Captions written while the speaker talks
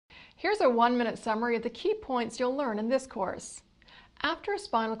Here's a 1-minute summary of the key points you'll learn in this course. After a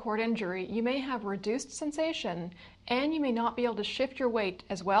spinal cord injury, you may have reduced sensation and you may not be able to shift your weight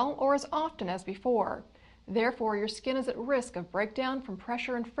as well or as often as before. Therefore, your skin is at risk of breakdown from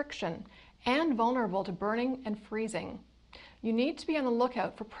pressure and friction and vulnerable to burning and freezing. You need to be on the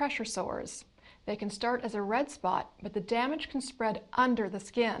lookout for pressure sores. They can start as a red spot, but the damage can spread under the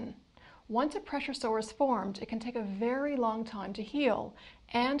skin. Once a pressure sore is formed, it can take a very long time to heal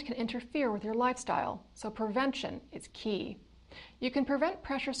and can interfere with your lifestyle, so prevention is key. You can prevent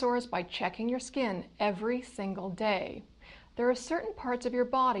pressure sores by checking your skin every single day. There are certain parts of your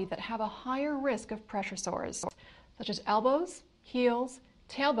body that have a higher risk of pressure sores, such as elbows, heels,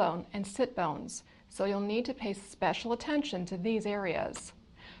 tailbone, and sit bones, so you'll need to pay special attention to these areas.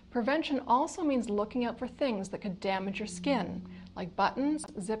 Prevention also means looking out for things that could damage your skin, like buttons,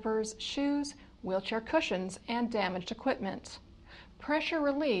 zippers, shoes, wheelchair cushions, and damaged equipment. Pressure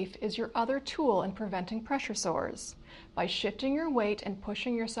relief is your other tool in preventing pressure sores. By shifting your weight and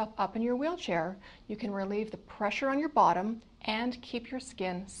pushing yourself up in your wheelchair, you can relieve the pressure on your bottom and keep your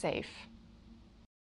skin safe.